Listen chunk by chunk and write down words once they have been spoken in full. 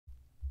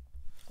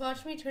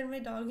Watch me turn my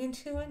dog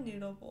into a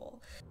noodle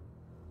bowl.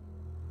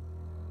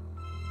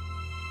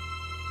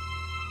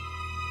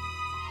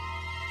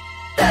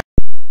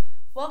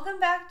 Welcome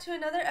back to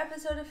another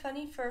episode of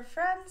Funny for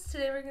Friends.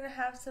 Today we're going to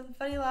have some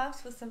funny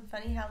laughs with some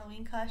funny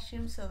Halloween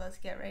costumes, so let's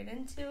get right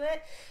into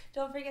it.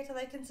 Don't forget to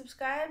like and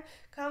subscribe.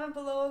 Comment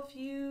below if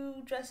you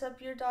dress up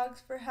your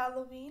dogs for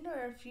Halloween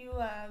or if you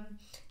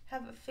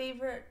have a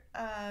favorite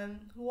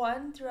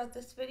one throughout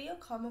this video.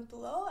 Comment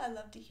below. I'd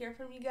love to hear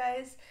from you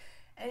guys.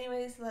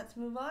 Anyways, let's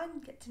move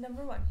on. Get to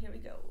number 1. Here we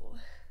go.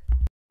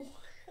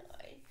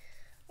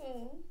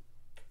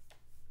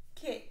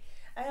 Okay.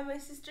 I have my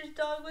sister's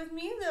dog with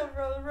me, the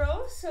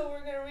Roro, so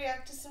we're going to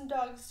react to some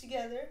dogs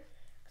together.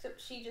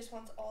 Except she just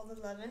wants all the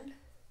lovin'.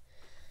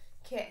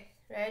 Okay,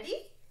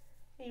 ready?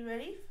 Are you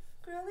ready,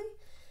 girly?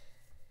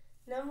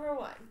 Number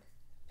 1.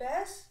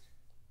 Best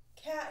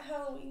cat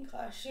Halloween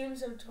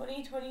costumes of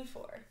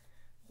 2024.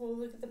 Oh,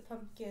 look at the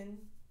pumpkin.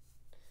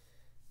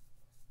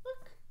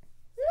 Look.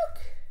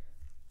 Look.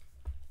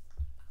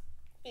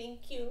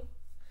 Thank you.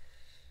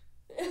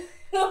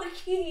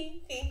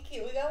 Okay, thank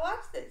you. We gotta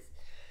watch this.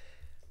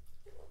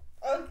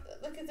 Oh,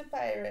 look at the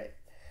pirate.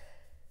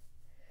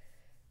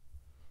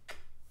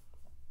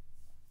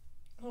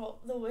 Oh,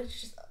 the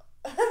witch just...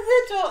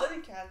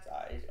 the cat's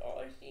eyes.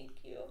 Oh, thank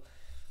you.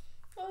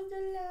 Oh, the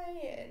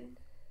lion.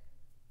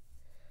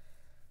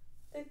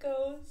 The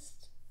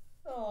ghost.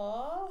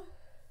 Aww.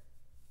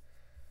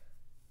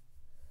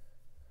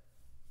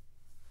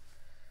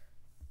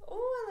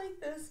 Oh, I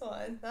like this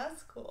one.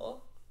 That's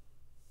cool.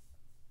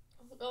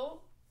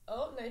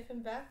 Oh, knife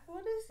and back.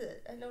 What is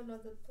it? I don't know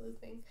the blue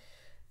thing.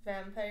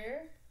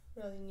 Vampire,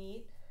 really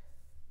neat.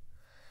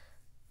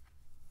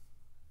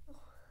 Oh,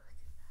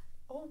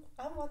 look at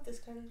that. Oh, I want this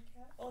kind of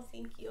cat. Oh,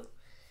 thank you.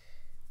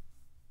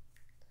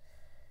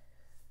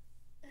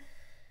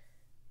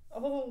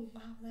 Oh,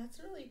 wow, that's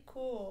really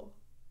cool.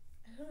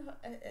 I don't know,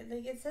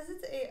 like it says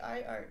it's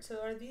AI art, so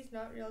are these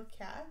not real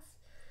cats?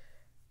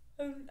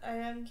 I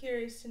am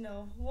curious to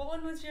know. What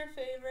one was your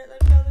favorite?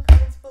 Let me know in the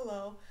comments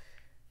below.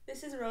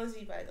 This is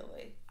Rosie, by the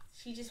way.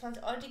 She just wants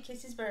all the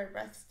kisses, but her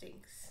breath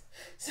stinks.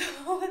 So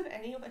if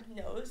anyone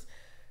knows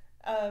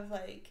of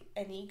like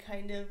any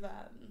kind of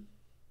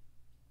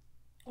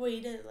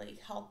way to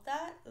like help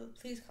that,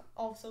 please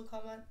also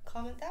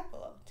comment that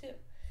below too.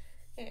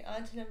 Okay,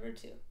 on to number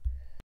 2.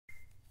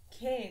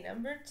 Okay,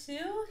 number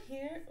 2,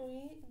 here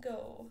we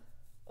go.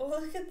 Oh,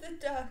 look at the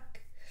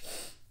duck.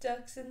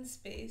 Ducks in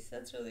space.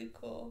 That's really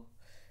cool.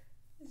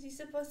 Is he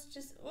supposed to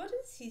just, what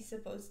is he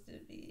supposed to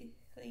be?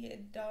 Like a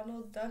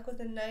Donald Duck with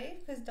a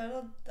knife? Because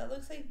that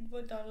looks like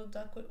what Donald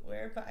Duck would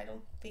wear, but I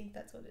don't think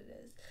that's what it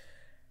is.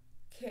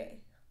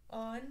 Okay,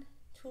 on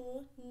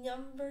to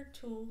number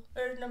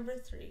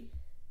 3.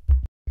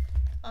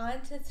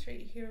 On to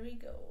 3, here we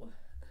go.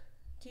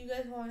 Do you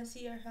guys want to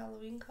see our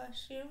Halloween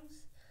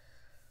costumes?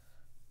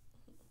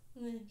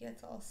 And then it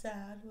gets all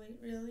sad. Wait,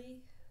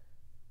 really?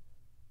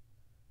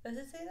 Does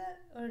it say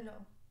that? Or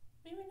no?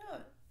 Maybe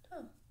not.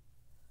 Huh.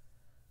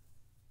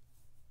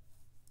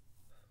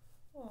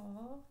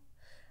 Aww.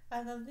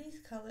 I love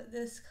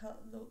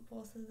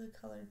both of the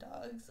colored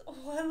dogs.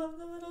 Oh, I love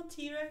the little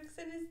T-Rex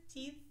and his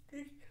teeth.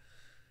 They're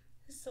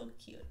so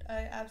cute.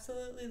 I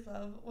absolutely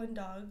love when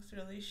dogs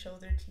really show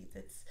their teeth.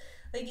 It's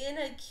like in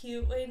a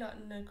cute way, not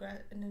in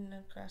an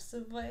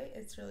aggressive way.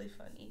 It's really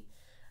funny.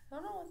 I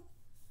don't know.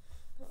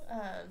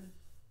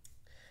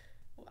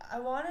 I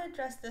want to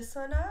dress this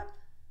one up.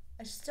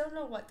 I just don't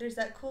know what. There's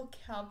that cool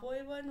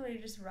cowboy one where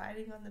you're just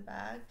riding on the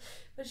back,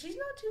 but she's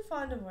not too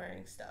fond of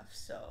wearing stuff,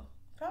 so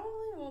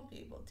probably won't be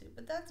able to,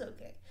 but that's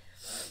okay.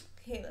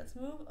 Okay, let's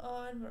move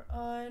on. We're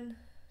on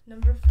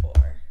number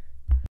 4.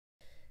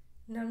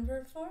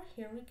 Number 4,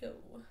 here we go.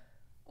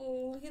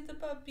 Oh, look at the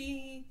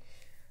puppy.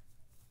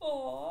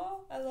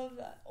 Oh, I love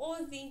that.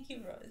 Oh, thank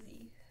you,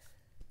 Rosie.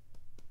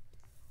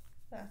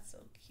 That's so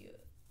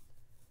cute.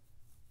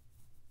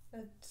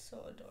 That's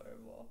so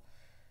adorable.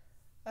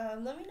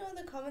 Let me know in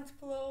the comments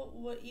below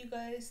what you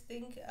guys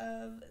think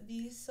of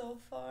these so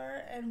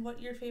far and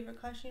what your favorite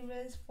costume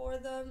is for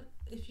them.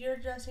 If you're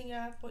dressing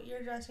up, what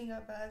you're dressing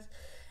up as,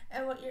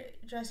 and what you're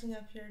dressing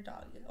up your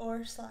dog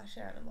or /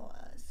 animal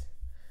as.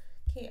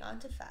 Okay, on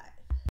to 5.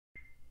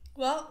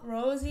 Well,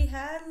 Rosie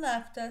had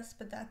left us,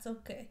 but that's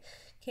okay.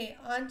 Okay,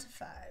 on to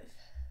 5.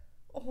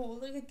 Oh,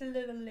 look at the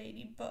little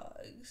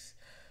ladybugs.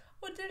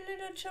 Oh, the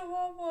little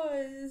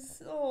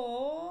chihuahuas.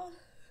 Oh.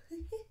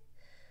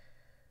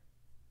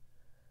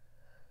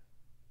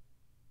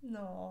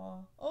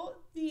 No. Oh,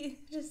 the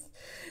just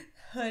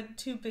hood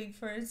too big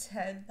for its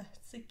head.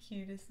 That's the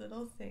cutest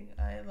little thing.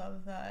 I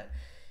love that.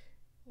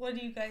 What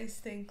do you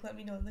guys think? Let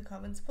me know in the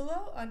comments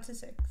below. On to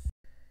 6.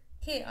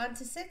 Okay, on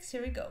to 6.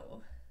 Here we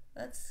go.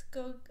 Let's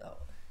go. Oh,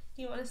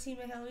 do you want to see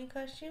my Halloween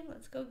costume?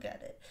 Let's go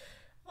get it.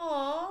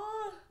 Aww,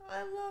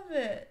 I love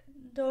it.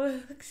 Don't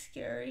it look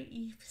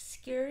scary?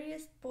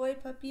 Scariest boy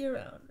puppy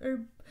around,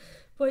 or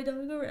boy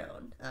dog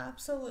around.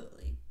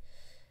 Absolutely.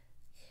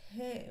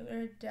 Okay,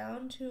 we're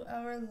down to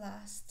our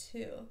last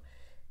 2.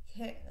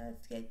 Okay,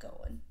 let's get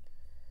going.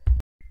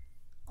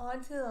 On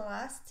to the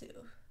last 2.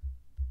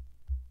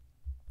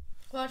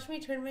 Watch me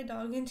turn my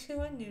dog into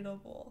a noodle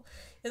bowl.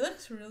 It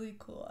looks really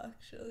cool,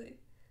 actually.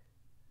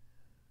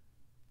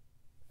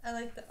 I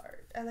like the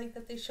art. I like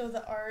that they show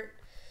the art.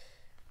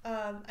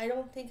 I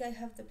don't think I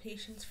have the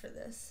patience for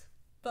this,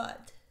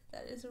 but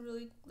that is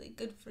really like,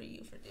 good for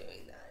you for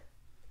doing that.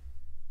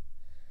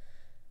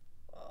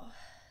 Oh,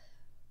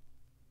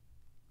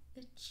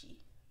 itchy.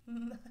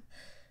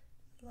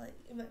 Like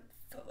my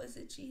foot was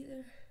itchy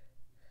there.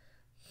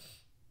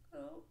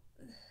 Oh,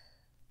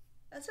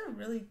 that's a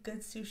really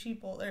good sushi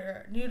bowl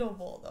or noodle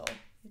bowl though.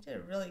 You did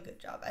a really good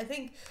job. I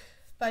think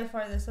by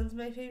far this one's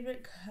my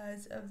favorite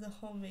because of the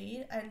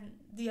homemade, and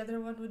the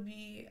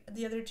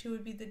other two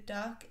would be the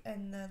duck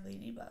and the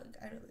ladybug.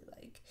 I really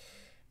like.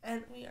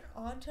 And we are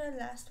on to our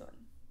last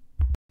one.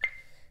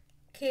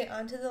 Okay,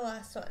 on to the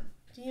last one.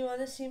 Do you want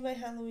to see my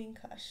Halloween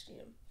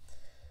costume?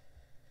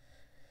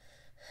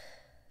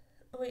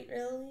 Wait,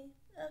 really?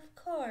 Of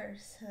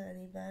course,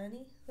 honey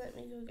bunny. Let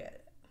me go get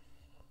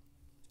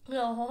it.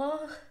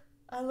 Aww,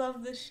 I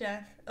love the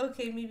chef.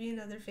 Okay, maybe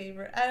another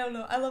favorite. I don't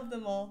know. I love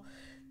them all.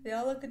 They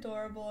all look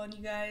adorable on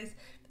you guys.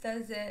 But that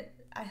is it.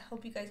 I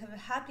hope you guys have a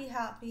happy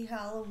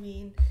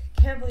Halloween.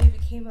 Can't believe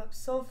it came up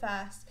so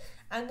fast.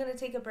 I'm going to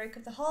take a break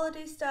of the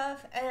holiday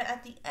stuff. And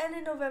at the end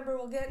of November,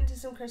 we'll get into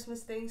some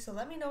Christmas things. So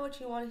let me know what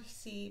you want to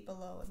see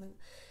below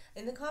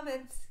in the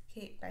comments.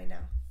 Okay, bye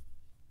now.